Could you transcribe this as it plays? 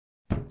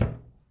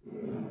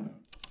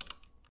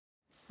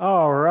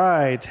All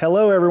right.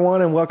 Hello,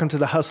 everyone, and welcome to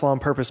the Hustle on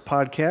Purpose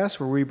podcast,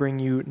 where we bring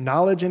you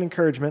knowledge and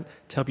encouragement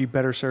to help you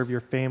better serve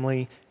your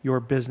family, your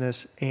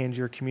business, and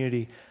your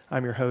community.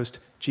 I'm your host,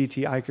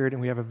 GT Eichert,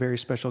 and we have a very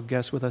special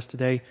guest with us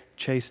today,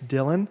 Chase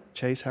Dillon.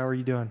 Chase, how are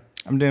you doing?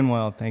 I'm doing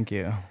well, thank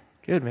you.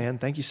 Good, man.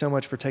 Thank you so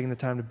much for taking the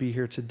time to be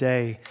here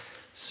today.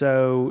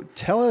 So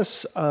tell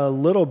us a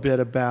little bit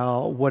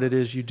about what it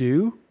is you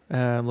do,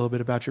 a little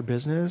bit about your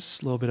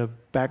business, a little bit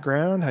of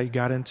background, how you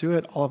got into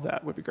it. All of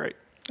that would be great.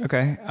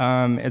 Okay.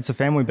 It's a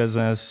family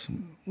business.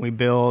 We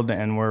build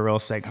and we're a real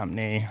estate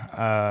company.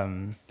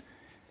 Kind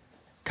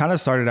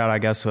of started out, I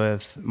guess,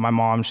 with my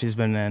mom. She's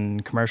been in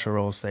commercial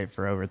real estate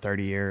for over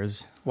 30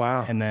 years.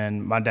 Wow. And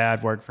then my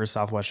dad worked for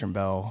Southwestern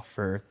Bell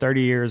for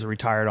 30 years,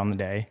 retired on the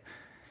day.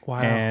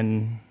 Wow.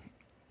 And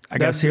I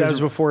guess that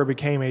was before it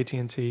became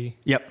AT&T.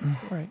 Yep.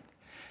 Right.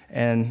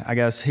 And I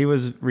guess he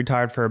was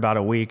retired for about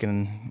a week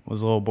and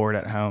was a little bored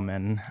at home.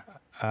 And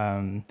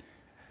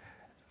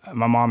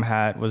my mom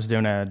was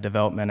doing a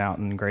development out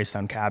in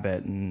Greystone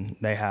Cabot, and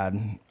they had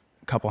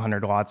a couple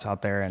hundred lots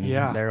out there. And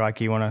they're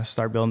like, "You want to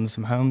start building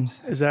some homes?"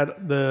 Is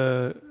that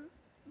the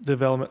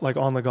development like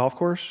on the golf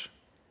course?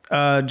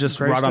 Just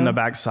Greystone? right on the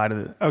back side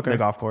of the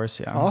golf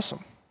course. Yeah.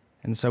 Awesome.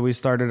 And so we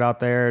started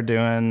out there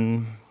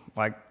doing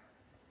like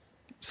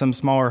some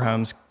smaller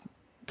homes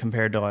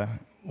compared to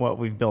what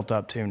we've built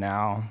up to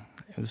now.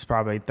 It was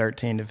probably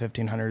 13 to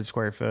 1,500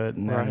 square foot.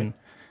 And then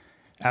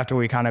after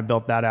we kind of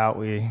built that out,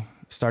 we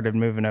started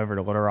moving over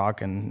to Little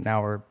Rock, and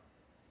now we're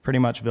pretty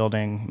much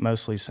building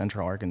mostly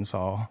Central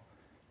Arkansas.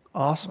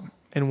 Awesome.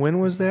 And when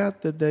was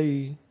that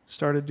they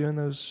started doing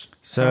those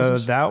houses? So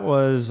that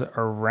was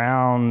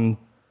around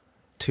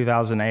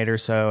 2008 or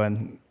so,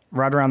 and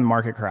right around the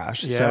market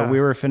crash. Yeah. So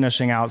we were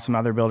finishing out some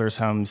other builders'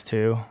 homes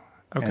too.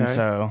 Okay. And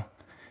so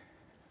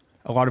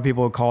a lot of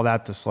people would call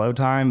that the slow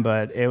time,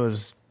 but it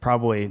was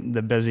probably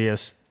the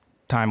busiest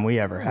time we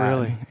ever had.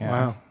 Really? Yeah.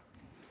 Wow.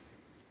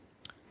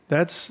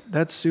 That's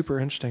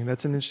super interesting.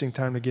 That's an interesting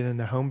time to get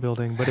into home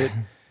building, but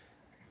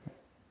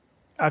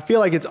I feel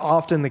like it's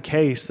often the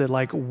case that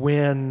like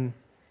when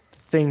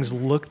things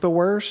look the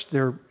worst,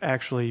 they're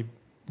actually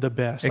the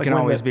best. It can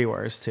always be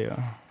worse too.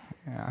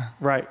 Yeah.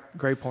 Right.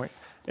 Great point.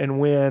 And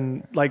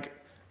when, like,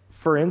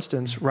 for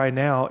instance, right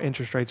now,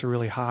 interest rates are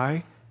really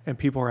high and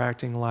people are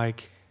acting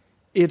like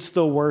it's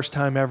the worst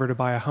time ever to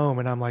buy a home.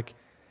 And I'm like,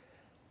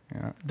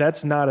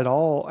 that's not at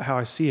all how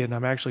I see it. And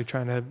I'm actually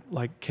trying to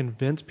like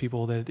convince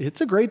people that it's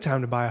a great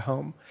time to buy a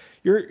home.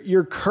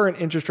 Your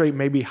current interest rate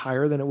may be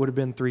higher than it would have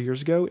been 3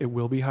 years ago. It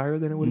will be higher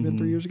than it would have been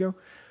 3 years ago.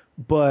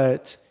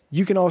 But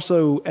you can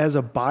also, as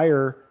a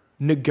buyer,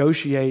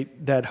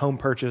 negotiate that home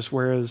purchase.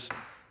 Whereas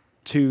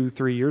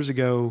 2-3 years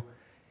ago,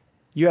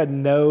 you had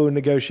no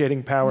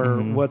negotiating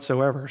power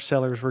whatsoever.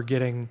 Sellers were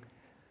getting...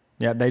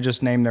 Yeah, they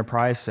just named their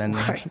price, and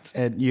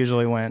it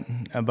usually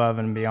went above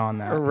and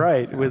beyond that.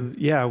 Right.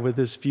 Yeah. With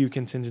as few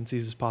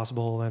contingencies as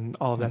possible and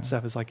all of that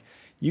stuff. Is like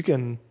you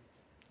can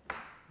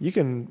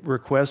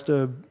request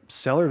a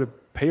seller to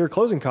pay your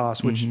closing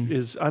costs, which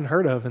is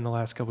unheard of in the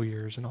last couple of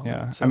years and all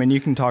that. So, I mean, you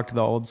can talk to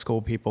the old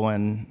school people,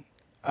 and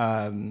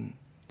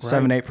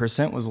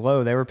 7-8% was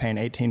low. They were paying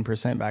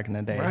 18% back in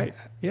the day. Right.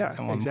 Yeah,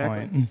 at one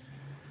exactly. point.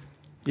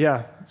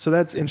 Yeah. So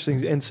that's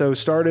interesting. And so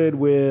started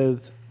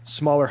with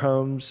smaller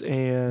homes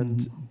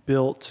and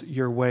built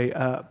your way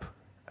up.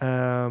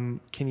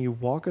 Can you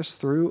walk us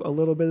through a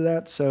little bit of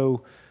that?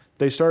 So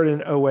they started in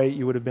 2008.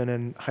 You would have been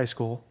in high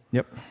school.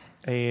 Yep.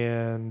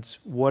 And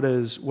what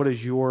is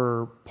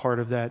your part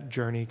of that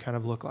journey kind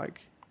of look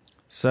like?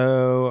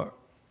 So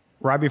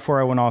right before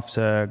I went off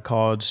to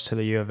college to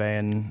the U of A,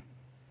 and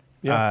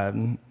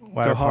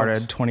latter part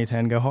of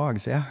 2010, go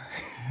Hogs. Yeah.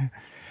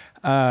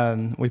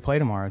 We play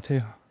tomorrow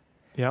too.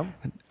 Yeah.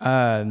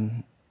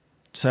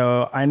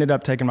 So I ended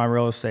up taking my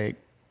real estate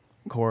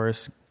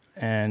course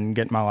and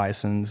getting my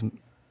license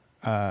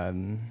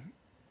and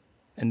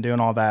doing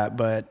all that,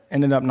 but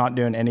ended up not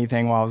doing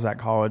anything while I was at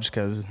college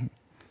because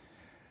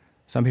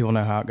some people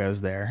know how it goes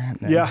there.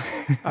 Yeah,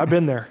 I've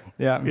been there.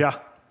 Yeah.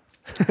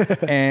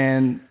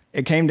 And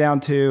it came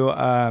down to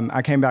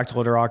I came back to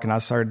Little Rock and I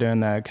started doing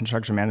the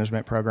construction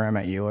management program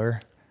at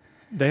Euler.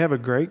 They have a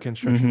great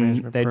construction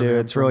management program. They do.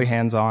 It's really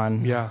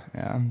hands-on. Yeah.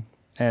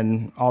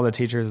 And all the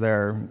teachers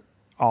there are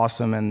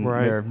awesome, and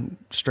they're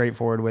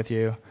straightforward with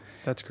you.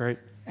 That's great.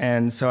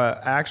 And so I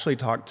actually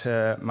talked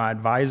to my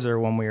advisor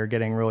when we were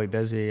getting really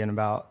busy, and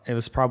it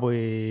was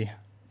probably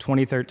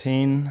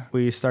 2013.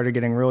 We started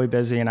getting really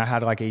busy, and I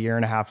had like a year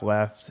and a half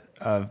left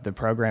of the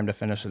program to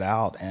finish it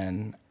out.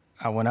 And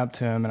I went up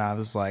to him and I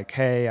was like,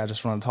 "Hey, I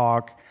just want to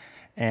talk.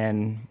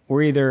 And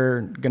we're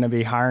either going to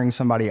be hiring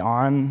somebody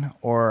on,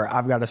 or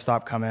I've got to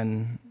stop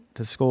coming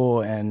to school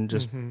and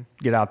just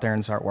get out there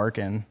and start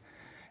working."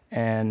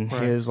 And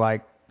he was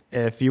like,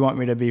 "If you want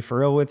me to be for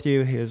real with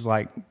you," he was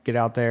like, "get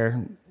out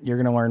there. You're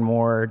going to learn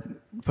more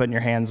putting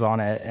your hands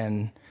on it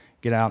and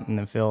get out in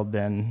the field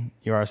than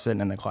you are sitting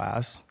in the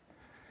class."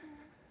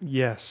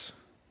 Yes.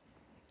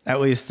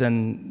 At least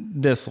in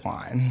this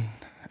line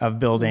of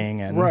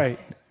building. And right.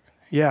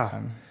 Yeah.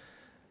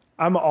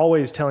 I'm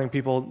always telling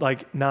people,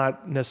 like,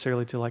 not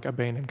necessarily to like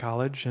abandon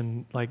college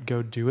and like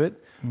go do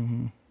it,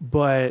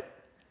 but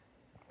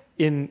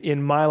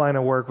in my line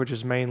of work, which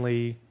is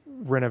mainly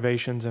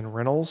renovations and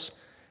rentals,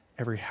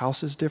 every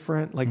house is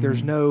different. Like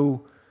there's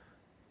no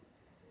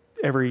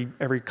every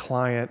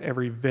client,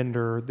 every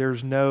vendor,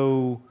 there's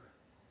no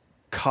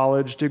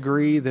college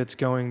degree that's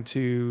going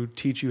to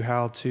teach you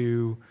how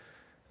to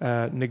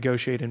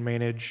negotiate and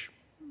manage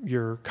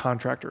your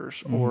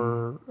contractors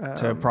or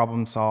to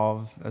problem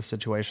solve a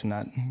situation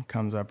that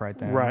comes up right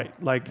then. Right.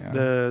 Like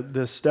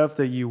the stuff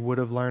that you would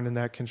have learned in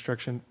that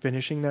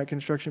finishing that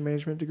construction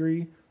management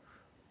degree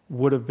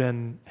would have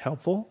been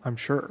helpful, I'm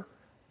sure.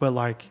 But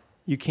like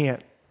you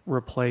can't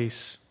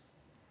replace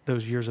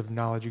those years of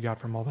knowledge you got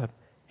from all the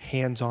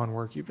hands-on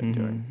work you've been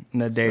doing.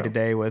 And the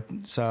day-to-day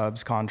with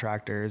subs,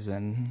 contractors,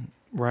 and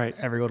right,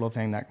 every little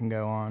thing that can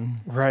go on.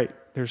 Right.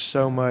 There's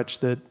so much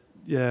that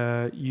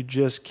you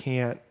just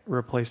can't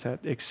replace that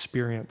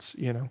experience,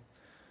 you know?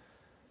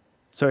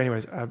 So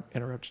anyways, I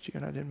interrupted you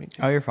and I didn't mean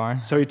to. Oh, you're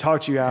fine. So he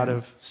talked you out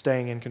of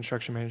staying in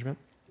construction management?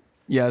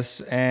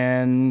 Yes.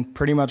 And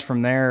pretty much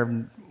from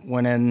there,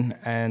 went in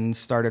and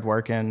started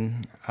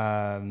working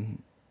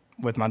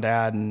with my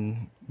dad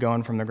and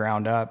going from the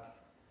ground up.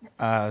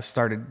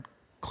 Started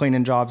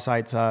cleaning job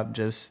sites up,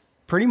 just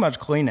pretty much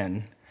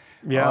cleaning.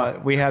 Yeah.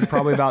 We had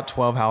probably about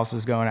 12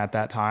 houses going at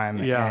that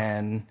time. Yeah.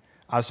 And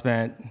I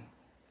spent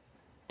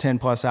 10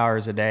 plus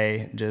hours a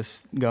day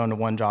just going to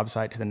one job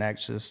site to the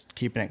next, just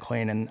keeping it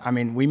clean. And I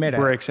mean, we made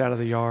bricks out of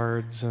the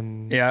yards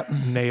and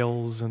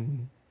nails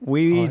and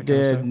we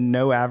did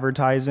no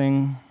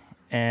advertising,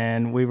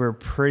 and we were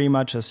pretty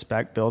much a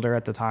spec builder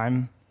at the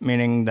time,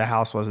 meaning the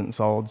house wasn't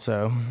sold.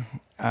 So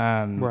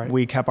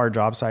we kept our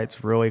job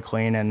sites really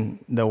clean,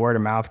 and the word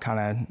of mouth kind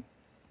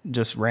of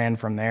just ran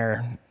from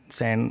there,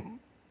 saying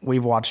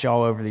we've watched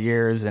y'all over the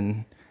years,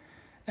 and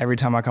every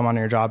time I come on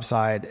your job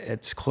site,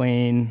 it's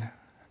clean.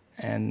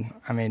 And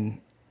I mean,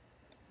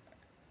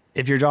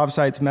 if your job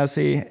site's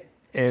messy,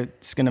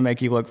 it's going to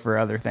make you look for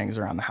other things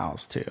around the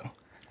house too.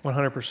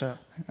 100%.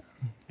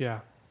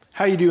 Yeah.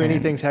 How you do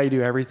anything's how you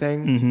do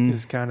everything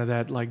is kind of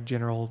that like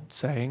general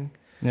saying.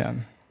 Yeah.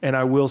 And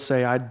I will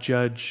say I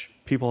judge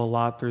people a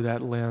lot through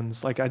that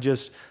lens. Like I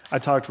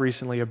talked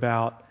recently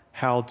about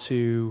how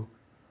to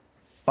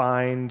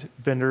find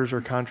vendors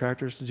or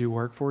contractors to do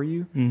work for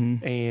you.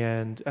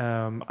 And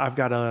I've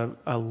got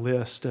a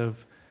list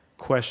of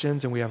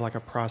questions, and we have like a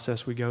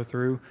process we go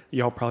through.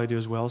 Y'all probably do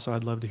as well, so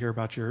I'd love to hear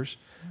about yours.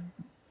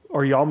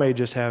 Or y'all may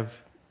just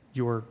have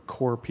your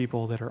core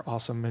people that are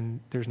awesome and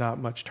there's not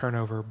much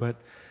turnover. But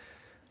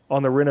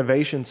on the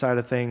renovation side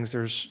of things,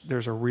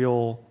 there's a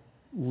real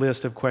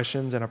list of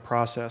questions and a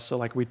process. So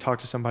like we talk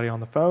to somebody on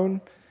the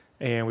phone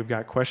and we've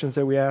got questions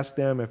that we ask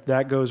them. If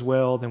that goes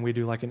well, then we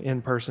do like an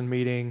in-person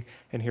meeting,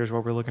 and here's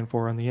what we're looking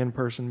for on the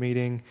in-person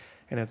meeting.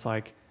 And it's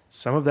like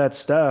some of that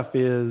stuff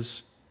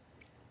is,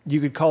 you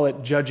could call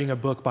it judging a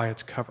book by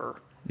its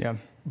cover. Yeah.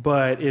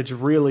 But it's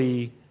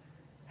really,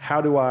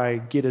 how do I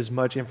get as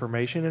much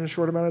information in a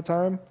short amount of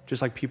time?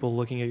 Just like people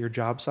looking at your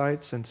job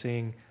sites and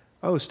seeing,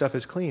 oh, stuff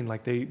is clean.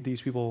 Like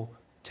these people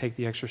take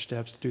the extra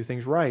steps to do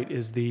things right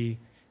is the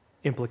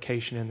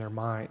implication in their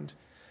mind.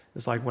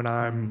 It's like when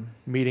I'm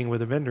meeting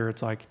with a vendor,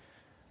 it's like,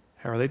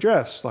 how are they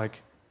dressed?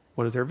 Like,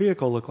 what does their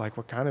vehicle look like?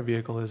 What kind of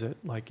vehicle is it?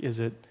 Like, is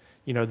it,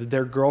 did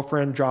their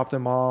girlfriend drop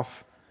them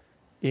off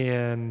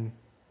in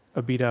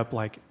a beat up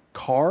like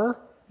car,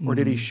 or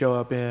did he show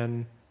up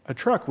in a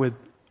truck with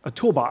a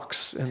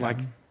toolbox and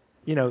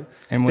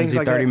and was he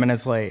like 30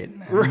 minutes late?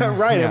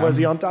 Right. Yeah. And was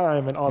he on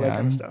time and all that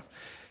kind of stuff?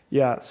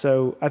 Yeah.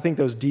 So I think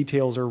those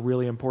details are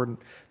really important.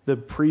 The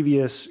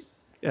previous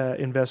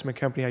investment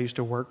company I used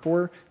to work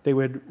for, they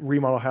would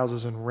remodel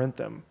houses and rent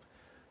them,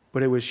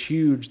 but it was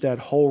huge, that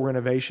whole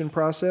renovation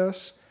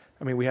process.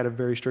 I mean, we had a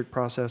very strict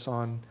process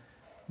on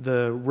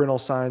the rental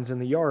signs in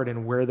the yard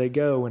and where they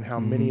go and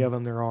how many of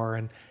them there are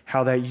and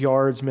how that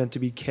yard's meant to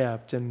be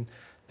kept. And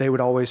they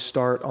would always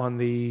start on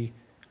the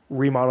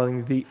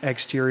remodeling the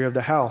exterior of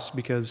the house,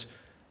 because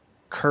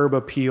curb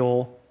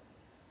appeal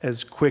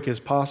as quick as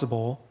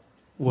possible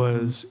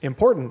was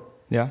important.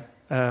 Yeah.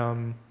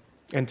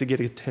 And to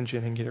get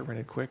attention and get it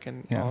rented quick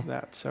and all of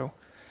that. So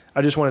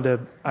I just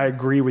I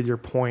agree with your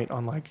point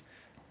on like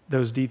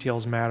those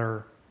details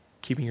matter.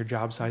 Keeping your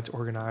job sites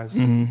organized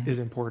is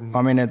important.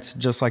 I mean, it's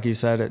just like you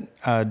said,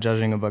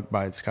 judging a book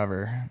by its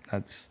cover.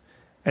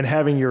 And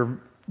having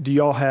do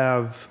y'all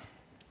have,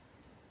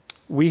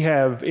 we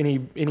have any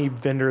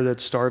vendor that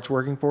starts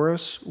working for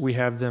us, we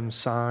have them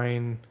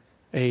sign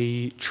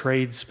a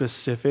trade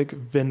specific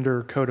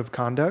vendor code of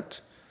conduct.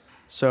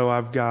 So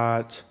I've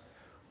got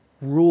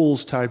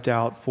rules typed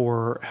out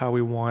for how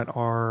we want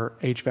our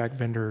HVAC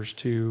vendors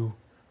to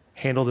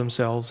handle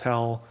themselves,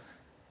 how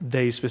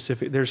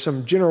there's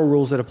some general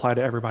rules that apply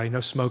to everybody.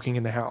 No smoking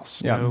in the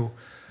house, no,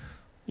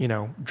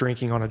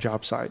 drinking on a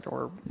job site,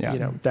 or,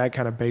 that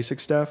kind of basic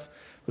stuff.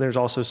 But there's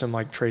also some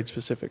like trade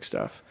specific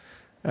stuff.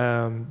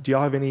 Do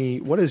y'all have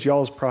what is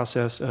y'all's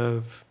process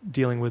of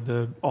dealing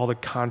with all the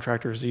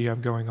contractors that you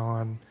have going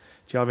on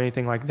Do you have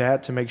anything like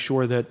that to make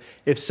sure that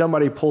if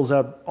somebody pulls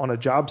up on a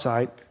job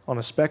site, on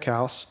a spec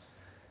house,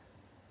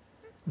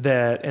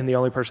 and the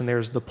only person there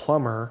is the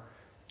plumber,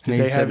 and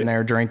he's sitting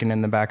there drinking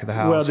in the back of the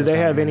house? Well, do they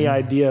have any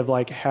idea of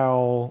like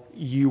how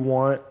you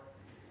want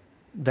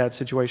that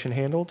situation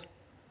handled?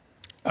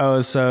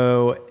 Oh,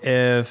 so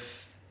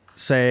if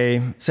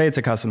say it's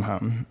a custom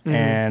home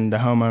and the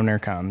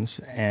homeowner comes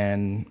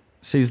and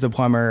sees the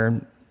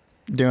plumber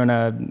doing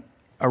a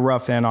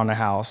rough in on a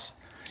house,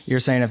 you're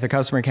saying if the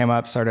customer came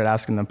up, started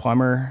asking the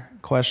plumber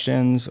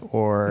questions,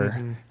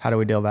 or how do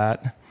we deal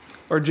that?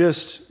 Or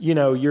just,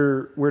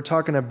 we're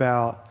talking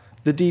about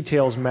the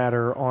details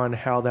matter on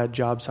how that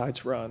job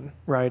site's run,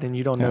 right? And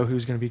you don't know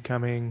who's going to be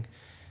coming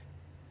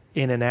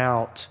in and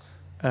out.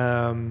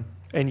 And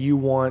you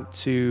want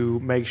to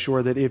make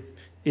sure that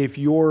if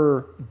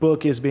your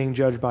book is being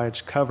judged by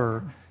its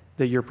cover,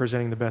 that you're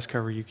presenting the best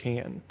cover you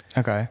can.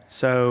 Okay.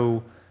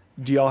 So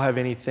do y'all have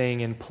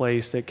anything in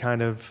place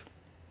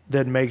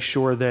that makes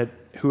sure that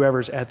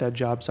whoever's at that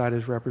job site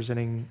is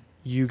representing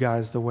you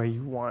guys the way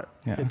you want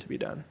it to be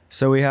done?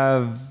 So we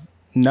have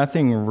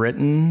nothing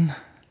written,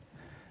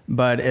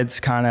 but it's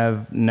kind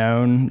of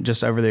known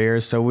just over the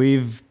years. So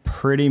we've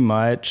pretty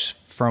much,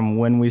 from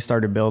when we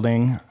started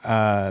building,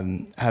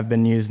 have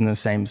been using the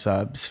same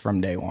subs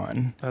from day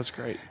one. That's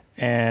great.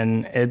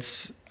 And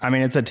it's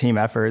a team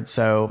effort.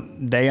 So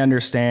they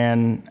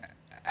understand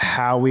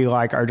how we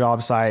like our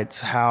job sites,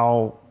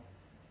 how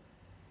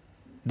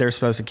they're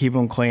supposed to keep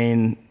them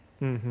clean,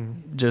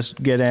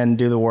 just get in,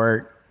 do the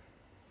work,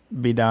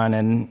 be done,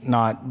 and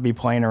not be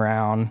playing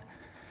around.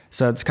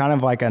 So it's kind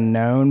of like a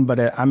known,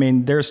 but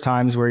there's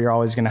times where you're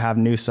always going to have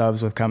new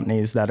subs with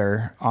companies that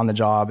are on the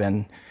job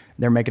and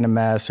they're making a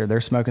mess or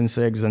they're smoking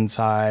cigs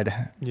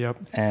inside. Yep.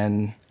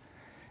 And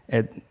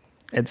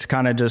it's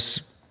kind of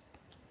just,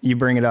 you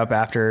bring it up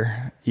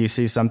after you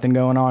see something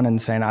going on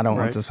and saying, I don't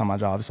want this on my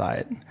job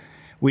site.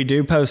 We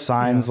do post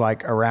signs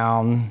like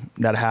around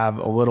that have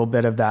a little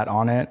bit of that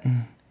on it,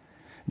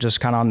 just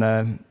kind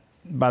of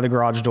by the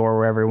garage door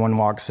where everyone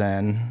walks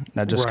in,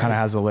 that just kind of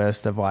has a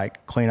list of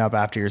like, clean up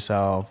after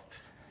yourself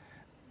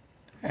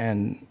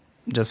and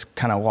just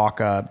kind of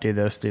walk up, do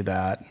this, do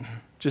that.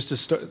 Just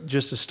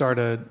to start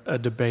a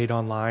debate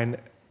online,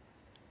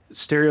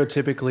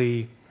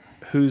 stereotypically,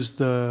 who's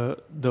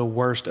the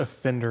worst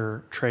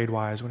offender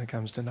trade-wise when it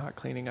comes to not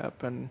cleaning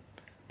up and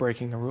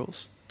breaking the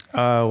rules?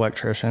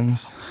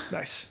 Electricians.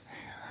 Nice.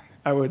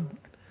 I was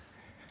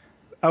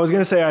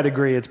going to say I'd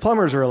agree. It's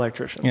plumbers or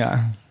electricians.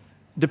 Yeah.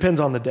 Depends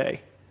on the day.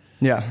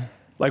 Yeah.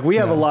 Like we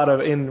have a lot of,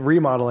 in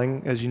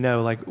remodeling, as you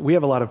know, like we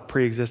have a lot of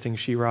pre-existing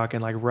sheetrock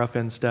and like rough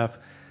end stuff.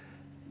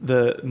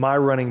 My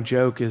running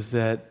joke is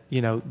that,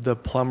 the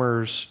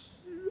plumber's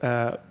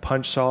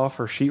punch saw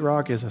for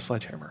sheetrock is a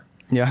sledgehammer.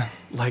 Yeah.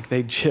 Like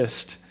they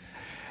just...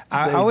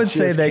 I would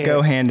say they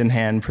go hand in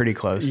hand pretty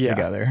close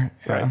together.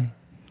 Right.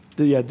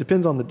 Yeah, it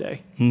depends on the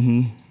day.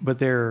 But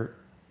they're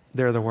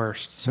the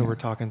worst. So we're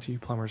talking to you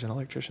plumbers and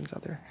electricians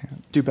out there. Yeah.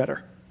 Do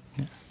better.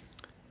 Yeah.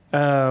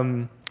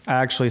 I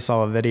actually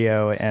saw a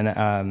video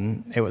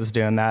and it was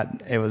doing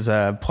that. It was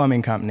a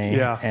plumbing company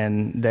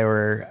and they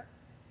were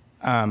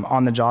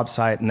on the job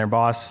site and their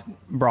boss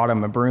brought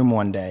them a broom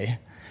one day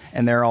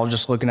and they're all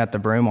just looking at the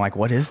broom like,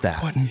 what is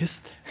that? What is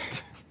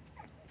that?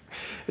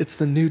 It's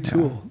the new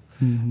tool.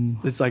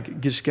 It's like,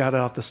 just got it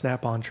off the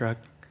Snap-on truck.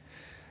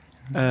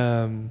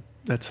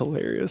 That's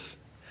hilarious.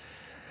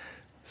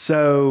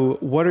 So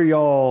what are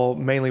y'all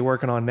mainly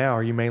working on now?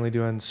 Are you mainly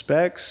doing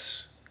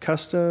specs,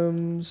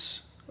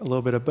 customs, a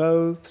little bit of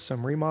both,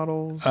 some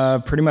remodels?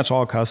 Pretty much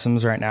all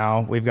customs right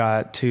now. We've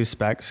got 2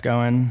 specs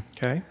going.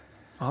 Okay.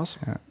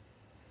 Awesome. Yeah.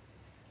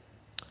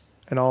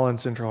 And all in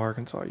Central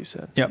Arkansas, you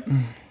said? Yep.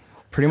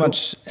 Pretty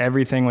much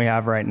everything we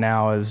have right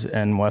now is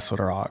in West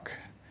Little Rock.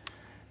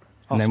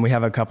 Awesome. And then we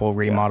have a couple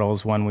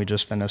remodels, one we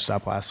just finished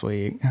up last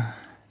week.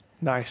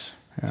 Nice.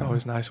 It's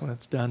always nice when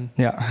it's done.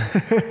 Yeah.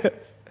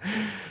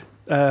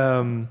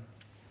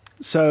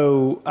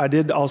 So I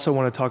did also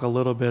want to talk a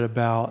little bit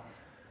about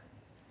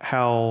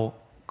how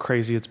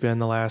crazy it's been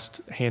the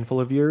last handful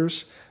of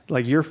years.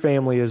 Like your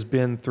family has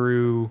been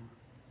through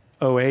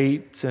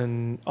 2008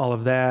 and all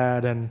of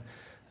that, and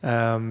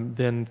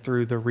then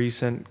through the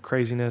recent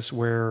craziness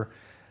where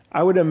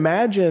I would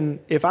imagine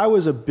if I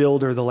was a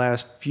builder the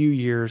last few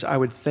years, I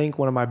would think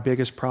one of my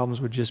biggest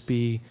problems would just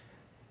be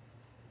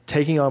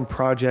taking on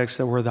projects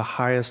that were the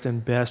highest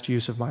and best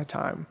use of my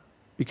time,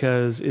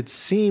 because it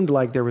seemed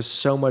like there was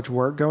so much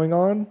work going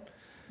on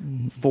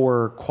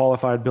for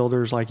qualified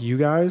builders like you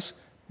guys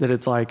that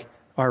it's like,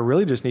 I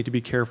really just need to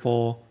be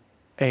careful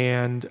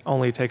and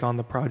only take on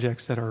the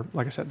projects that are,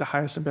 like I said, the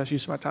highest and best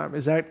use of my time.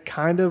 Is that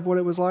kind of what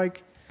it was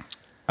like?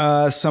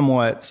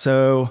 Somewhat.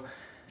 So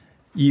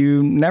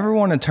you never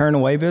want to turn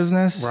away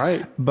business,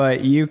 right?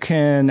 But you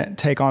can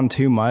take on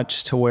too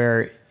much to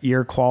where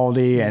your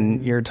quality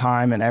and your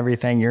time and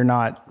everything, you're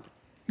not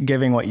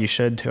giving what you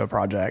should to a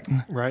project.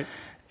 Right.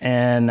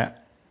 And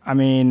I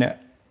mean,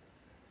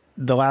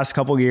 the last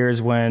couple of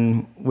years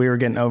when we were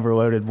getting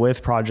overloaded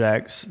with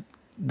projects,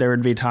 there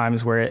would be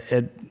times where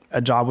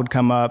a job would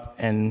come up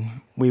and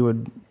we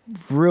would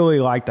really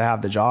like to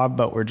have the job,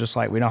 but we're just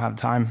like, we don't have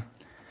time.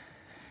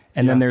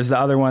 And then there's the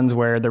other ones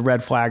where the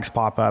red flags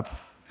pop up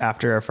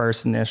after a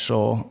first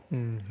initial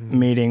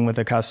meeting with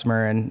a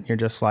customer, and you're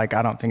just like,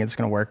 I don't think it's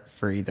going to work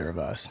for either of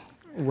us.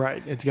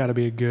 Right. It's got to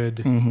be a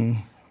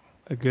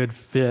good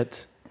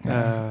fit.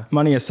 Yeah.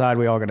 Money aside,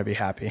 we all got to be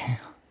happy.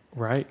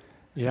 Right.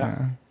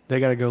 Yeah. They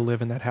got to go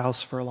live in that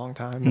house for a long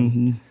time.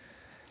 And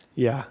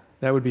yeah,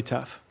 that would be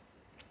tough.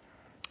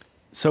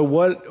 So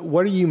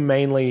what are you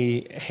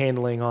mainly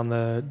handling on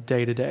the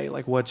day-to-day?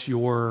 Like, what's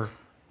your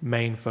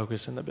main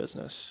focus in the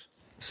business?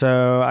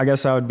 So I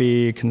guess I would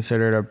be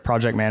considered a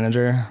project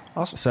manager.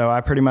 Awesome. So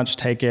I pretty much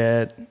take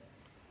it.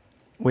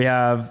 We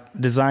have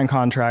design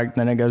contract,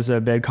 then it goes to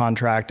a bid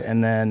contract.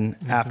 And then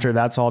after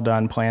that's all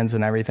done, plans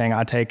and everything,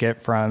 I take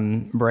it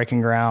from breaking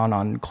ground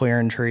on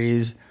clearing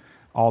trees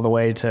all the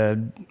way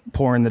to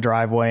pouring the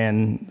driveway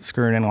and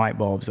screwing in light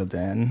bulbs at the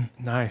end.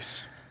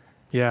 Nice.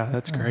 Yeah,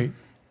 that's great.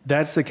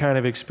 That's the kind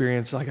of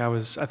experience like I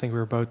think we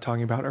were both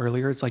talking about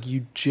earlier. It's like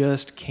you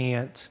just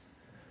can't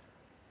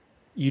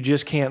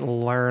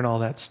learn all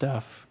that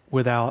stuff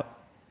without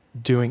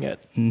doing it.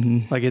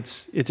 Like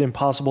it's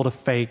impossible to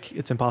fake.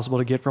 It's impossible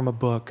to get from a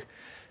book,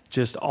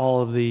 just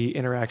all of the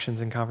interactions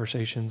and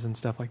conversations and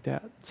stuff like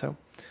that. So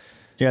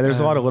yeah, there's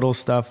a lot of little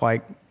stuff,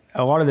 like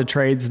a lot of the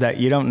trades that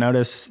you don't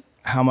notice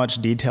how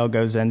much detail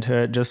goes into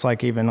it. Just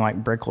like even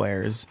like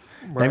bricklayers,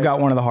 they've got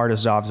one of the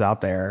hardest jobs out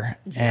there,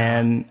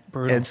 and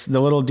brutal. It's the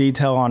little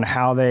detail on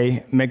how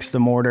they mix the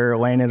mortar,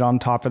 laying it on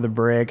top of the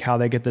brick, how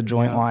they get the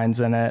joint lines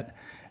in it.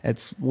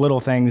 It's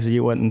little things that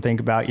you wouldn't think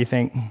about. You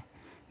think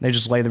they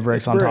just lay the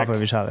bricks on top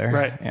of each other.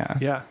 Right. Yeah.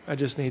 Yeah. I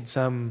just need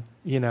some,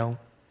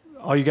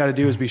 all you got to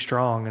do is be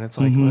strong. And it's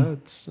like, well,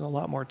 it's a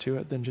lot more to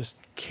it than just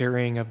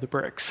carrying of the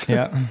bricks.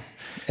 Yeah.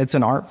 It's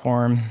an art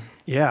form.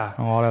 Yeah.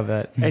 A lot of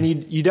it.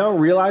 And you don't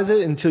realize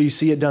it until you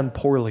see it done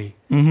poorly.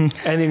 And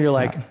then you're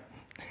like,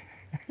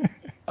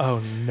 oh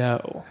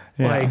no,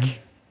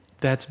 like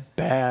that's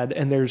bad.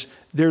 And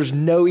there's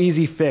no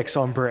easy fix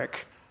on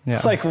brick. Yeah.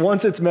 Like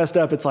once it's messed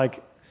up, it's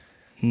like,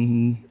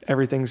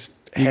 everything's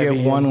heavy. You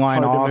get one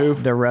line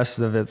off, the rest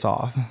of it's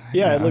off.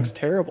 Yeah, it looks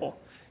terrible.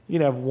 You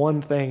can have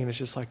one thing and it's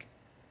just like,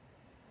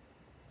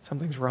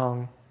 something's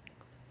wrong.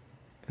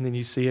 And then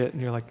you see it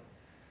and you're like,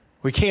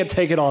 we can't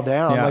take it all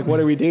down. Like, what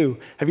do we do?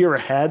 Have you ever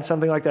had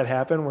something like that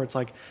happen where it's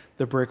like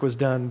the brick was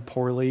done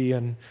poorly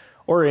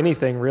or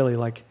anything really?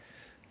 Like,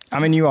 I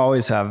mean, you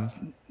always have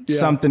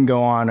something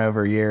go on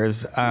over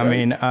years. I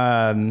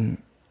mean,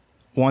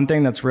 one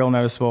thing that's real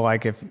noticeable,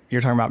 like if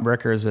you're talking about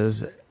brickers,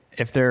 is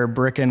if they're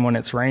bricking when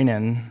it's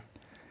raining,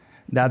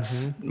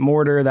 that's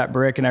mortar, that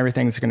brick and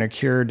everything's going to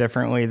cure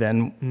differently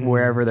than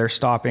wherever they're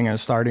stopping and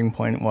starting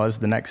point was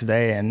the next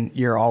day. And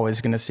you're always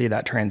going to see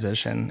that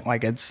transition.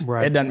 Like it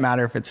doesn't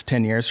matter if it's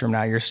 10 years from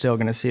now, you're still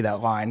going to see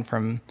that line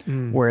from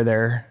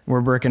where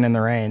we're bricking in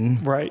the rain.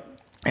 Right.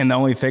 And the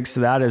only fix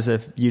to that is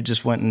if you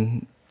just went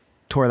and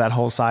tore that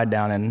whole side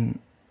down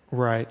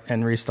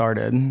and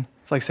restarted.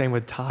 It's like same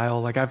with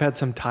tile. Like I've had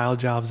some tile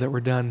jobs that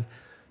were done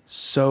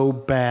so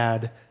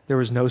bad there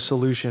was no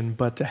solution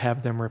but to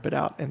have them rip it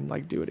out and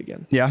like do it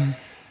again. Yeah.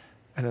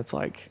 And it's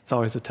like, it's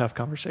always a tough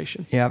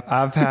conversation. Yeah.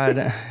 I've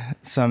had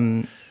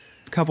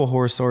couple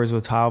horror stories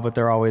with tile, but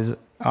they're always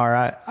all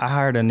right. I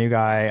hired a new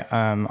guy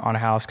on a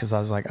house because I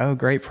was like, oh,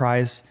 great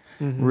price,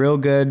 real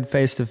good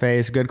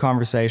face-to-face, good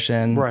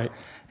conversation. Right.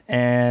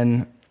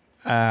 And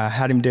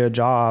had him do a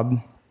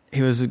job.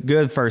 He was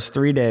good first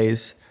 3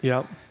 days.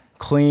 Yep.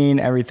 Clean,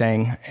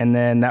 everything. And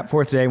then that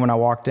fourth day when I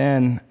walked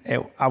in,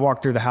 I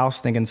walked through the house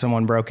thinking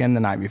someone broke in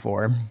the night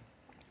before.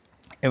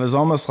 It was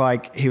almost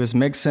like he was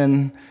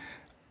mixing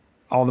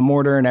all the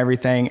mortar and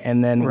everything.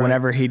 And then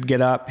whenever he'd get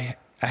up,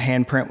 a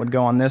handprint would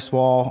go on this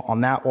wall,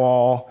 on that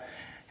wall.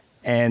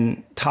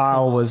 And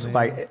tile was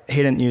like, he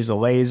didn't use a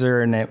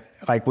laser. And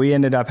we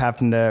ended up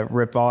having to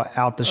rip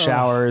out the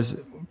showers,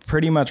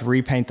 pretty much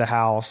repaint the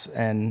house.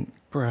 And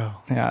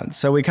yeah,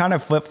 so we kind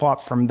of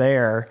flip-flopped from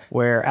there,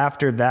 where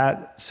after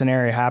that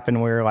scenario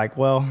happened, we were like,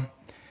 well,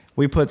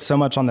 we put so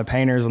much on the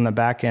painters on the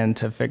back end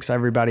to fix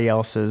everybody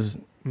else's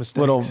mistakes,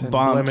 little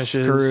bumps,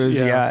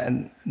 screws,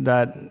 and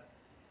that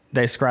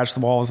they scratch the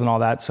walls and all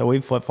that. So we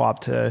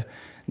flip-flopped to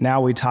now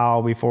we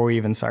tile before we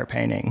even start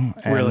painting.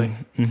 And, really?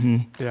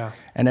 Yeah.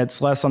 And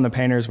it's less on the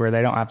painters where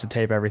they don't have to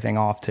tape everything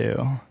off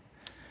too.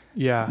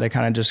 Yeah. They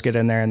kind of just get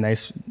in there and they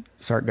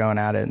start going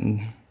at it.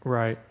 And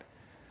right.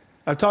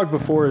 I've talked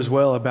before as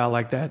well about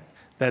like that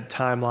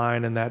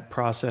timeline and that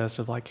process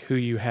of like who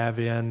you have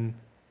in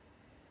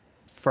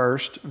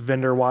first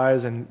vendor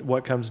wise and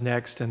what comes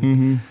next.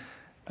 And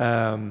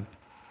I'm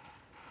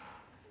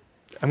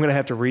going to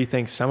have to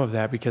rethink some of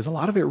that because a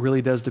lot of it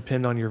really does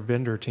depend on your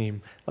vendor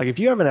team. Like if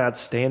you have an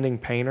outstanding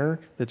painter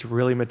that's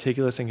really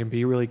meticulous and can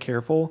be really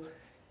careful,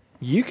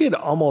 you could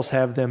almost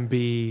have them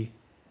be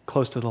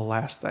close to the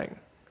last thing.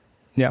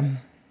 Yeah.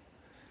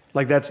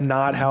 Like that's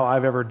not how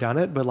I've ever done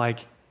it, but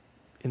like,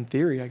 in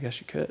theory, I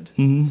guess you could.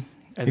 And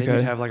then you'd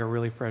have like a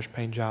really fresh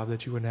paint job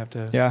that you wouldn't have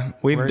to. Yeah,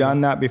 we've done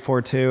that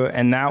before too.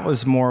 And that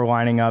was more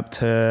lining up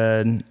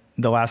to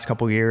the last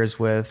couple of years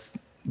with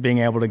being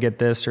able to get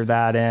this or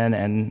that in,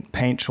 and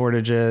paint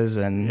shortages.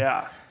 And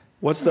yeah.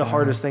 What's the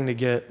hardest thing to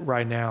get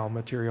right now,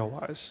 material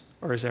wise?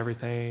 Or is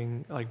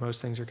everything, like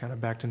most things are kind of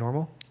back to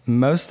normal?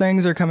 Most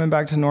things are coming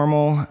back to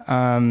normal.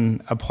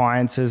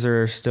 Appliances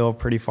are still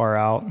pretty far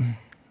out.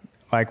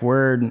 Like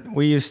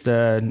we used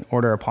to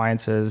order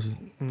appliances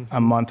a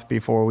month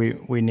before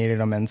we needed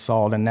them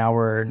installed, and now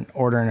we're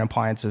ordering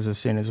appliances as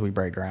soon as we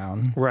break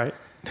ground. Right.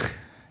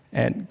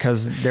 And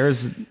because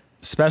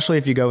especially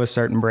if you go with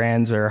certain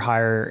brands or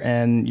higher,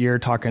 and you're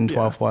talking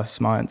 12 plus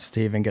months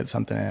to even get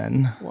something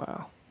in.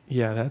 Wow.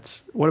 Yeah,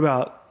 what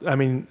about, I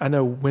mean, I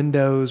know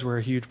windows were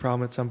a huge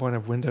problem at some point.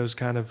 Have windows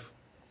kind of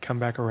come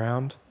back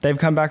around? They've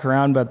come back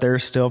around, but they're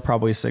still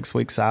probably 6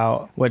 weeks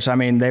out, which, I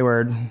mean, they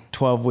were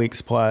 12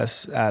 weeks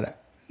plus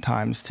at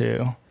times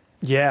too.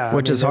 Yeah.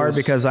 Which is hard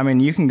because, I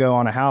mean, you can go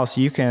on a house,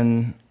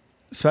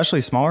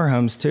 especially smaller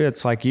homes too.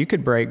 It's like you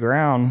could break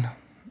ground,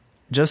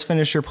 just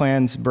finish your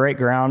plans, break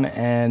ground,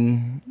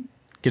 and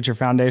get your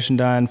foundation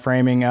done,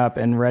 framing up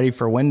and ready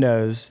for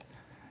windows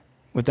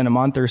within a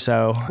month or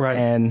so.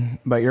 Right.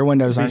 But your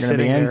windows aren't going to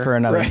be in for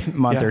another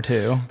month or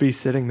two. Be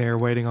sitting there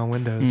waiting on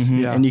windows. Mm-hmm.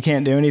 Yeah. And you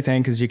can't do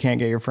anything because you can't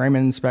get your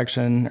framing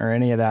inspection or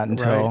any of that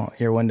until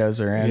your windows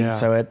are in. Yeah.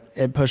 So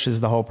it pushes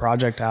the whole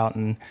project out,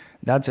 and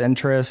that's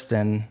interest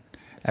and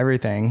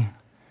everything.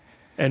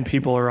 And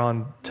people are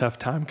on tough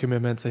time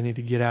commitments. They need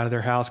to get out of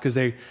their house because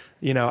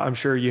I'm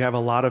sure you have a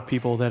lot of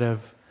people that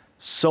have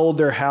sold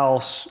their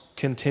house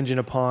contingent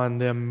upon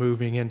them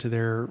moving into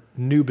their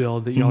new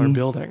build that y'all are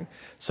building.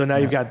 So now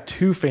you've got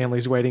two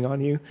families waiting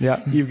on you.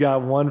 Yeah. You've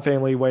got one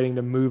family waiting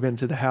to move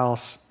into the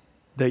house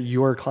that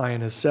your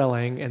client is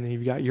selling, and then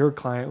you've got your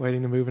client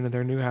waiting to move into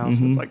their new house.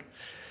 And it's like,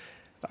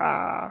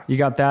 You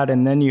got that,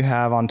 and then you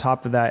have on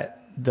top of that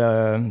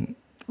the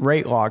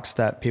rate locks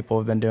that people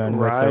have been doing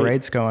with the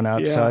rates going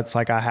up. Yeah. So it's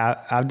like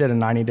I did a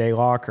 90-day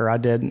lock, or I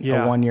did a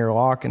 1-year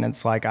lock, and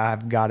it's like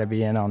I've got to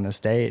be in on this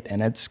date,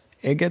 and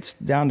it gets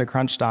down to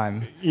crunch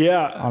time.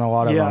 Yeah. On a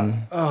lot of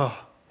them.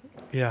 Oh,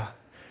 yeah.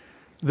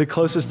 The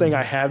closest thing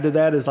I have to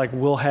that is like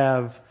we'll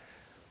have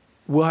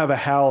a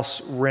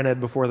house rented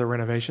before the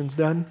renovation's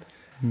done,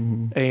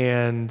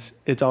 and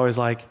it's always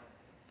like,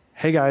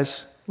 hey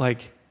guys,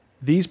 like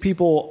these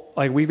people,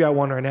 like we've got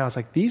one right now. It's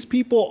like these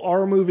people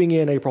are moving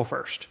in April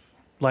 1st.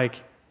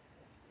 Like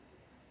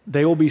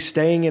they will be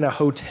staying in a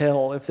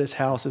hotel if this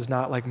house is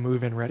not like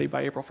move-in ready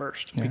by April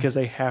 1st because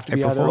they have to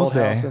be out of their old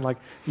house. And like,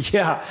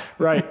 yeah,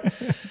 right.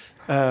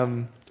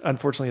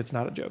 Unfortunately, it's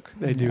not a joke.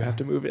 They do have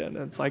to move in.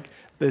 It's like,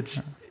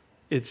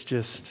 it's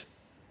just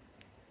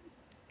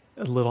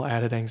a little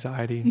added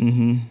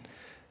anxiety.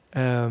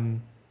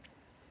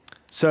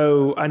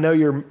 So I know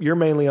you're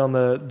mainly on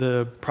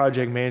the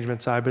project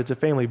management side, but it's a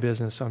family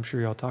business. So I'm sure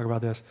y'all talk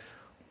about this.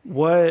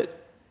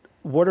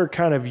 What are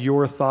kind of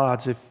your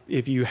thoughts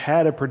if you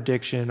had a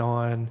prediction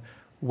on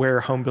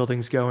where home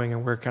building's going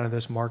and where kind of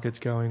this market's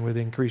going with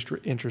increased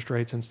interest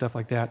rates and stuff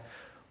like that?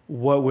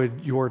 What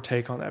would your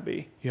take on that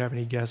be? You have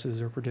any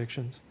guesses or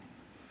predictions?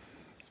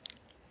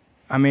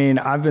 I mean,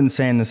 I've been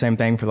saying the same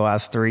thing for the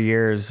last 3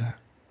 years.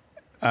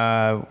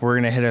 We're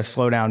going to hit a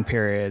slowdown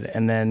period,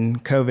 and then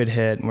COVID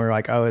hit, and we're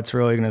like, oh, it's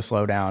really going to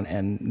slow down.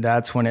 And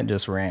that's when it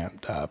just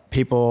ramped up.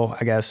 People,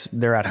 I guess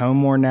they're at home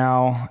more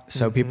now.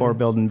 So people are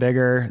building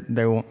bigger.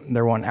 They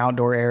want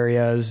outdoor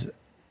areas.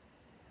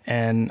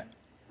 And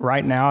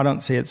right now, I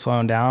don't see it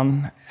slowing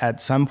down.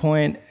 At some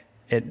point,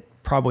 it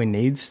probably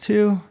needs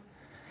to.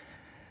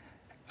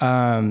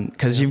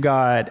 Cause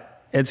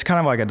it's kind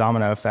of like a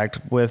domino effect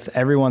with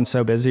everyone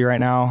so busy right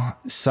now.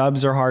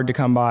 Subs are hard to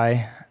come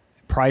by.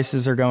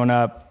 Prices are going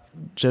up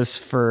just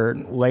for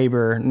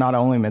labor, not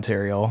only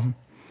material.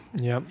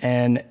 Yep.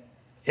 And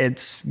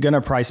it's going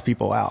to price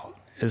people out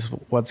is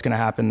what's going to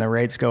happen. The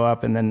rates go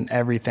up, and then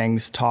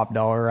everything's top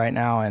dollar right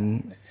now,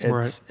 and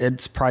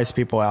it's priced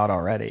people out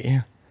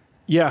already.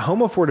 Yeah, home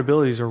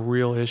affordability is a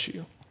real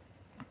issue.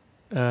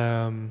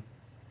 I've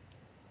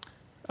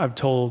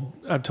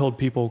told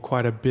people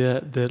quite a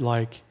bit that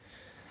like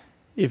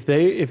if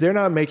they're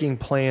not making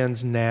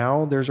plans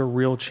now, there's a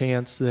real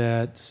chance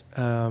that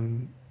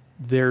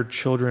their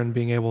children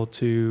being able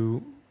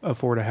to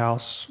afford a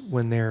house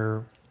when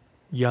they're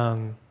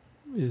young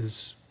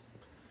is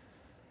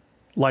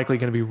likely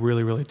going to be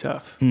really, really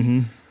tough.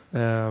 And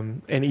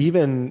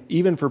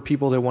even for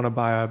people that want to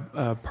buy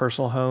a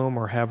personal home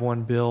or have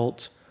one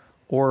built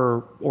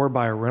or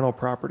buy a rental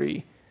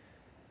property,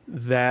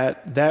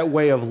 that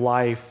way of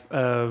life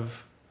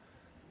of,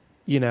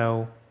 I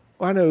know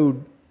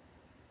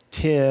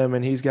Tim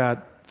and he's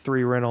got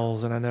 3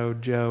 rentals, and I know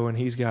Joe and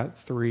he's got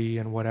 3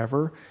 and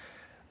whatever.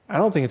 I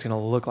don't think it's going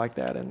to look like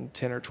that in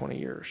 10 or 20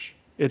 years.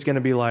 It's going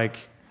to be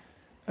like,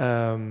 it's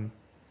going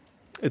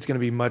to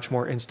be much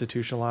more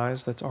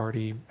institutionalized. That's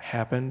already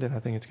happened, and I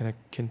think it's going to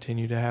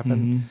continue to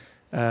happen.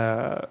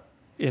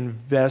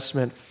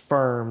 Investment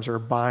firms are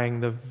buying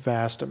the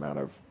vast amount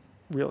of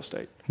real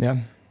estate. Yeah.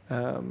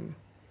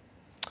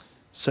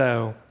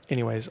 So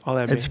anyways, all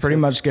that it's pretty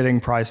much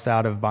getting priced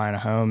out of buying a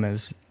home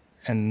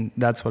and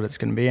that's what it's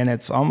going to be. And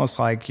it's almost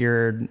like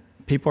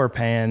people are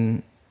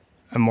paying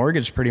a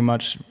mortgage pretty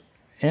much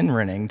in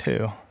renting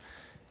too.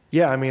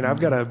 Yeah, I mean,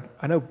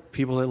 I know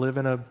people that live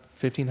in a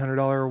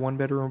 $1,500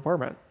 one-bedroom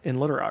apartment in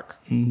Little Rock,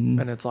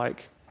 and it's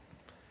like,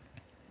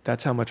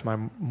 that's how much my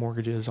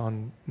mortgage is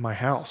on my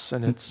house,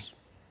 and it's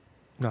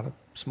not a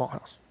small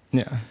house.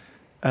 Yeah.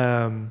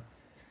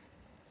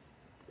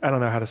 I don't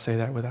know how to say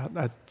that without,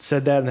 I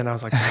said that and then I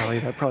was like, golly,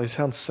 that probably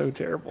sounds so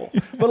terrible.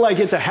 But like,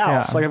 it's a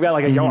house. Yeah. Like I've got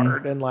like a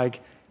yard and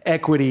like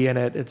equity in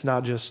it. It's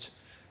not just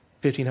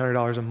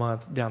 $1,500 a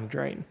month down the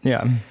drain.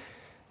 Yeah.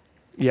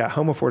 Yeah.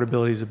 Home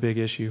affordability is a big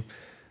issue.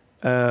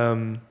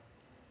 Do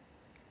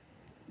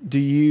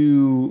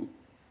you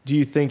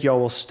think y'all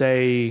will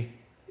stay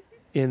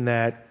in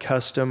that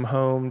custom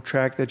home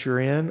track that you're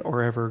in,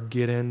 or ever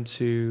get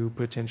into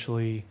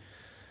potentially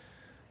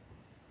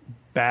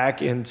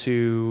back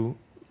into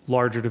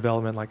larger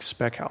development like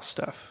spec house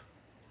stuff?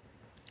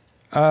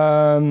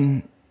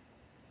 Because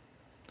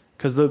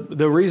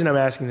the reason I'm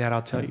asking that,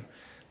 I'll tell you,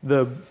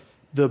 the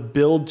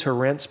build to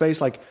rent space,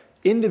 like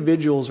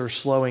individuals are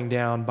slowing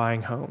down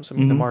buying homes. I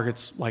mean, the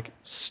market's like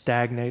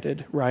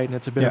stagnated, right? And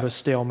it's a bit of a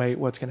stalemate.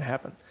 What's going to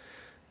happen?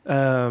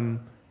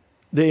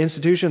 The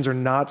institutions are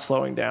not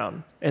slowing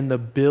down, and the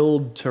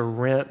build to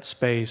rent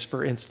space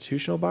for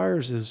institutional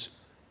buyers is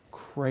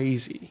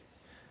crazy.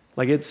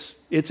 Like it's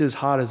as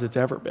hot as it's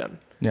ever been.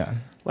 Yeah.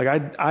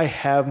 Like I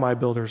have my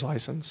builder's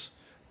license,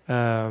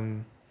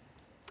 and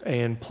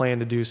plan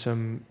to do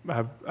some.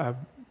 I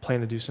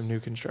plan to do some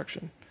new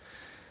construction,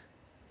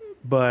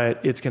 but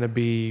it's going to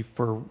be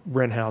for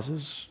rent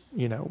houses.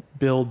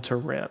 Build to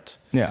rent.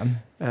 Yeah.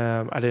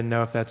 I didn't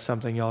know if that's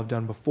something y'all have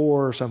done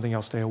before, or something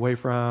y'all stay away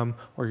from,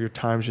 or your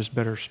time's just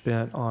better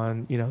spent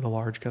on the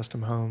large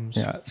custom homes.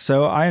 Yeah.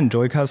 So I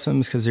enjoy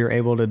customs because you're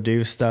able to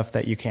do stuff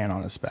that you can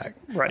on a spec.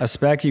 Right. A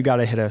spec, you got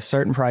to hit a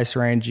certain price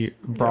range,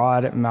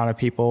 broad amount of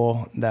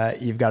people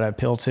that you've got to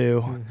appeal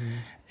to,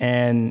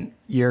 and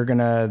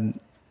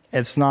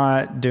it's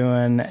not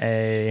doing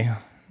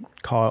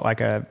call it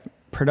like a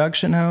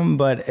production home,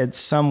 but it's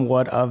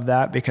somewhat of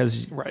that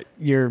because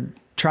you're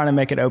trying to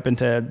make it open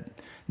to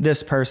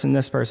this person,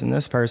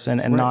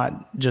 and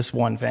not just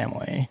one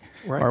family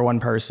or one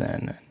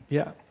person.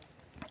 Yeah.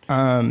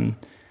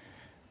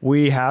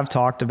 We have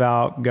talked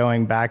about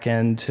going back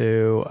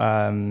into,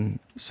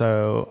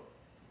 so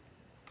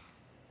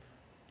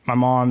my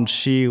mom,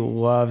 she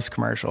loves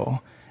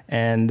commercial,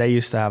 and they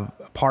used to have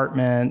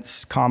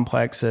apartments,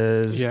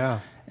 complexes,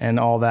 and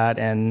all that.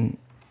 And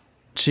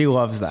she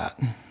loves that.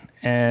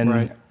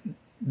 And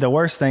the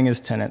worst thing is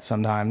tenants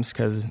sometimes,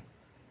 because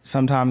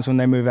sometimes when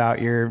they move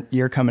out,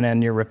 you're coming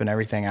in, you're ripping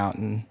everything out,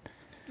 and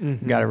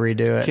got to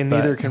redo it. Can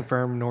neither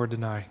confirm nor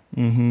deny.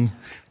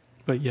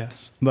 But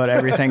yes. But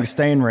everything's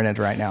staying rented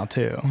right now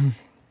too.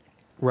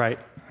 Right.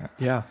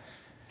 Yeah.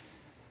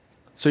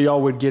 So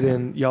y'all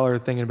are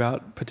thinking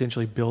about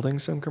potentially building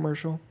some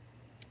commercial?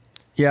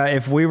 Yeah.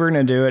 If we were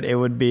going to do it, it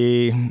would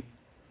be,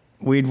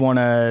 we'd want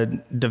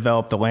to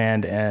develop the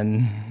land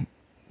and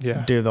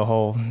do the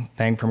whole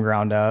thing from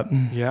ground up.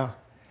 Yeah.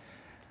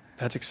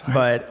 That's exciting.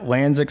 But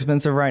land's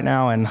expensive right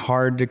now and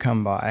hard to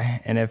come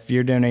by. And if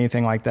you're doing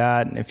anything like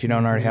that, if you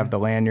don't already have the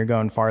land, you're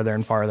going farther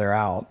and farther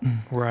out.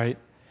 Right.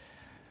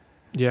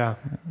 Yeah.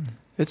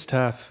 It's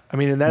tough. I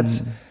mean, and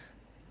that's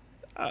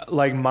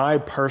like my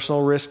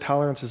personal risk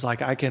tolerance is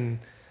like, I can,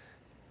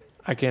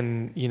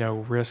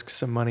 risk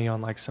some money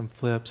on like some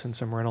flips and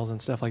some rentals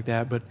and stuff like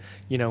that. But,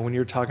 when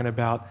you're talking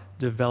about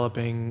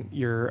developing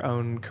your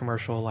own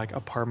commercial, like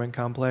apartment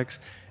complex,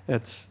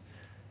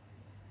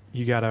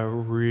 you got to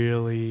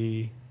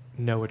really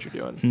know what you're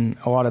doing.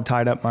 A lot of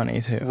tied up money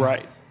too.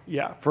 Right.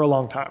 Yeah. For a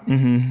long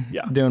time.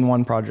 Yeah. Doing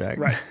one project.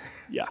 Right.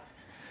 Yeah.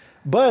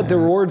 But the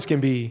rewards can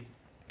be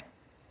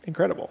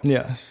incredible.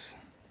 Yes.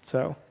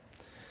 So,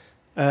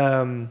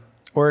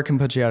 or it can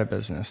put you out of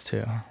business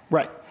too.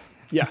 Right.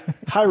 Yeah.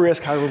 High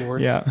risk, high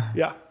reward. Yeah.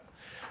 Yeah.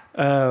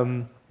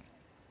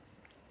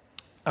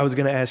 I was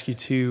going to ask you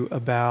too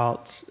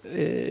about,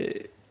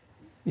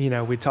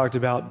 we talked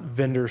about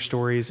vendor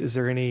stories. Is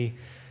there any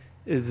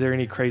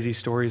crazy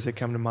stories that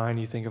come to mind?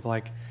 You think of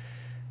like,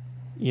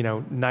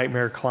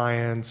 nightmare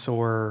clients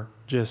or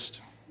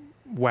just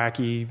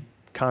wacky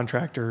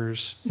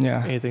contractors?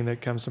 Yeah. Anything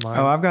that comes to mind?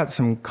 Oh, I've got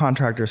some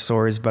contractor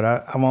stories, but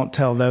I won't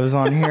tell those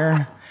on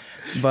here.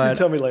 But you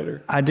tell me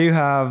later. I do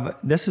have,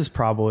 it's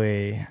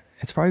probably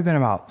been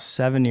about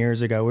 7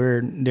 years ago. We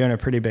were doing a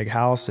pretty big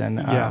house,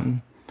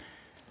 and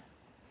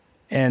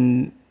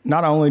and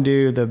not only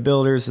do the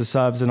builders, the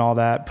subs and all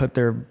that put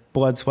their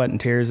blood, sweat and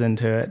tears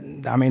into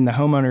it. I mean, the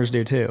homeowners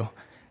do too.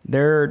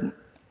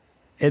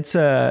 It's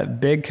a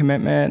big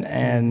commitment,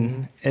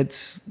 and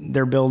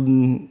they're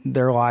building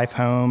their life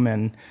home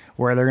and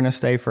where they're going to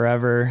stay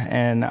forever.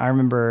 And I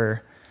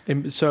remember,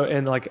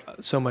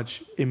 so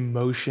much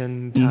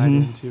emotion tied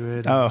into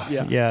it. Oh,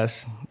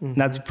 yes.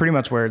 That's pretty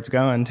much where it's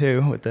going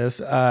too with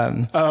this.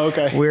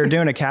 Okay. We were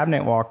doing a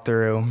cabinet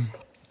walkthrough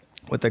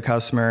with the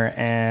customer,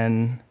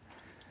 and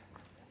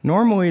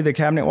normally the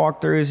cabinet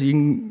walkthroughs, you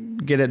can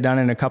get it done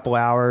in a couple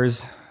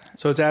hours.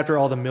 So it's after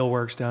all the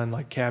millwork's done,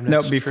 like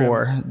cabinets. No,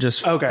 before. trim.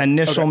 Just Okay.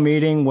 initial Okay.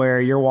 meeting where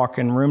you're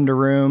walking room to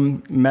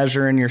room,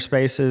 measuring your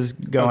spaces,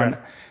 going,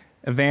 Okay.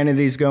 a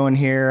vanity's going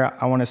here.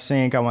 I want a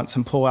sink. I want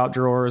some pull-out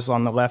drawers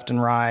on the left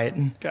and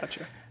right.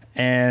 Gotcha.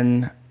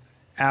 And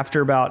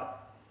after about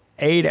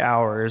 8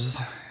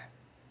 hours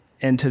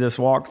into this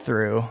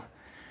walkthrough,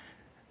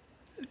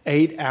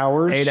 8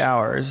 hours? 8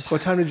 hours,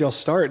 What time did y'all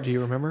start? Do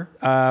you remember?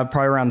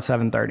 probably around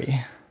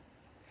 7:30.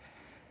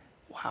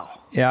 Wow.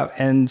 Yeah.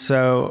 And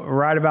so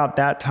right about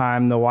that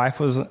time, the wife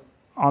was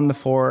on the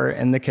floor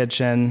in the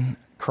kitchen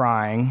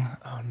crying.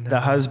 Oh, no. The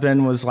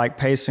husband was like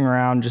pacing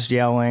around, just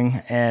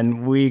yelling.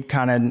 And we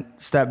kind of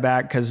stepped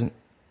back because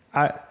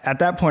at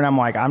that point, I'm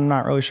like, I'm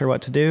not really sure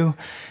what to do.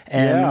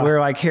 And we were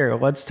like, here,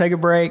 let's take a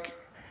break.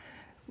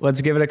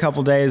 Let's give it a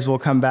couple days. We'll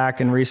come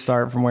back and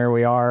restart from where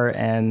we are.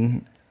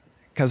 And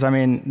because, I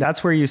mean,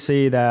 that's where you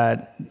see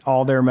that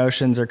all their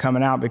emotions are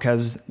coming out,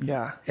 because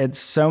Yeah. it's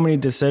so many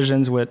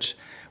decisions, which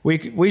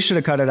we should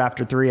have cut it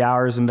after 3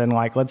 hours and been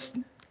like, let's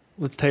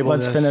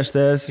finish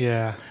this.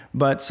 Yeah.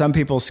 But some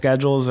people's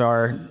schedules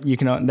are, they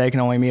can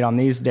only meet on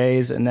these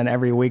days. And then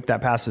every week that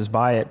passes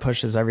by, it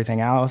pushes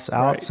everything else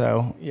out. Right.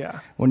 So Yeah.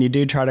 when you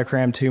do try to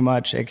cram too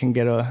much, it can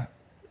get a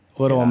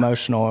little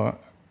emotional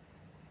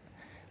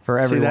for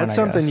everyone. See, that's I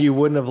something guess. you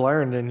wouldn't have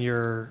learned in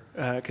your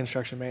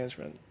construction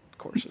management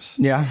courses.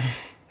 Yeah.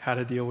 How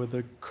to deal with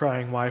the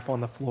crying wife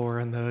on the floor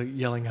and the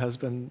yelling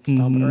husband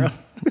stomping around.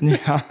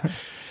 Yeah.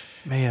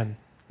 Man.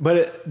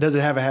 But does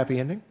it have a happy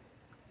ending?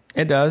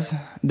 It does.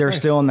 They're Nice.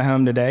 still in the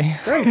home today.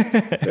 Great.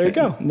 There you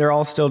go. They're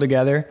all still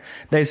together.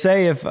 They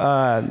say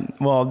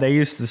they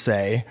used to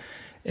say,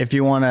 if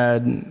you want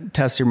to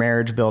test your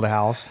marriage, build a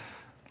house.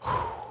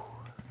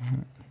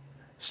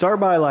 Start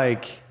by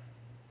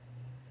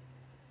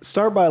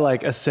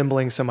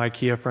assembling some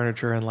IKEA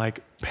furniture and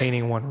like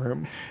painting one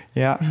room.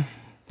 Yeah.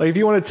 Like if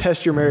you want to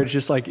test your marriage,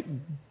 just like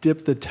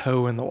dip the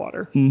toe in the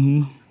water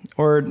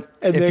Or and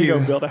if then you go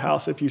build a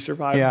house if you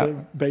survive the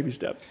baby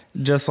steps.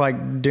 just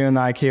like doing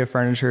the IKEA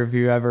furniture, if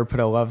you ever put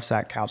a love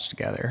sack couch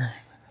together.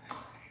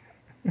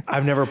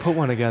 I've never put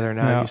one together.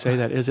 Now No. you say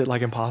that. Is it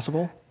like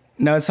impossible?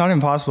 No, it's not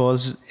impossible.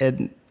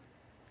 They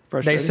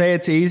Frustrating? say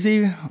it's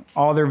easy.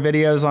 All their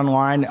videos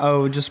online,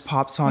 it just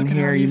pops on Look at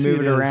here. how You easy move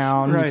it it is.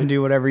 around. Right. You can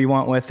do whatever you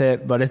want with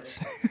it, but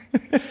it's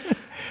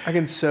I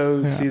can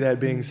see that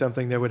being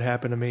something that would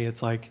happen to me.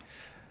 It's like,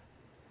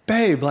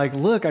 babe, like,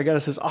 look, I got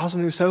us this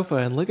awesome new sofa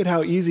and look at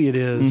how easy it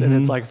is. And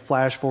it's like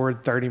flash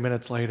forward 30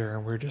 minutes later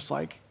and we're just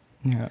like,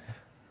 yeah.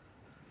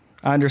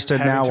 I understood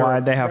Having now to- why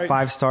they have right.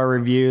 5-star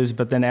reviews,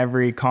 but then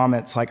every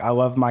comment's like, I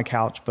love my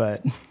couch,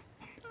 but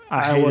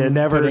I will hated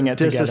never putting it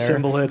together.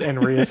 disassemble it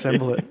and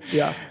reassemble it.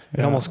 Yeah.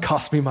 It almost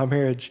cost me my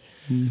marriage.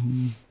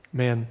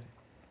 Man,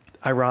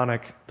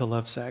 ironic, the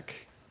love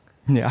sack,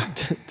 Yeah.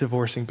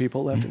 divorcing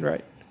people left and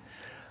right.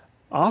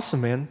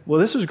 Awesome, man. Well,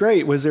 this was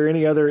great. Was there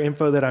any other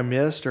info that I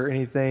missed or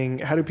anything?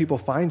 How do people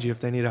find you if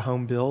they need a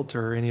home built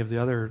or any of the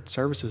other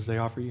services they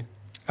offer you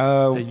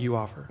that you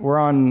offer? We're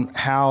on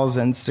Hal's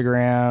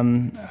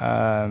Instagram.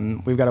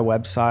 We've got a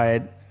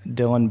website,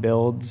 Dillon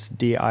Builds,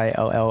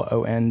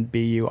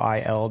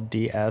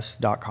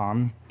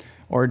 DillonBuilds.com,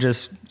 or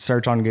just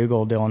search on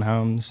Google Dillon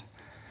Homes.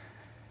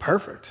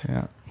 Perfect.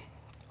 Yeah.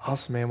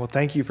 Awesome, man. Well,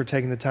 thank you for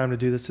taking the time to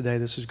do this today.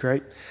 This was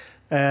great.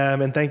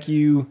 And thank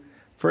you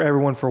for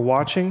everyone for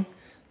watching.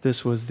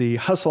 This was the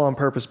Hustle on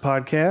Purpose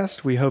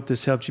podcast. We hope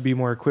this helped you be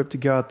more equipped to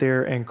go out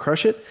there and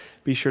crush it.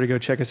 Be sure to go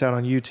check us out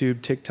on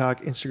YouTube,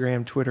 TikTok,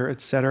 Instagram, Twitter,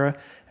 etc.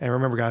 And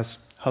remember, guys,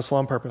 hustle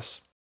on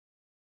purpose.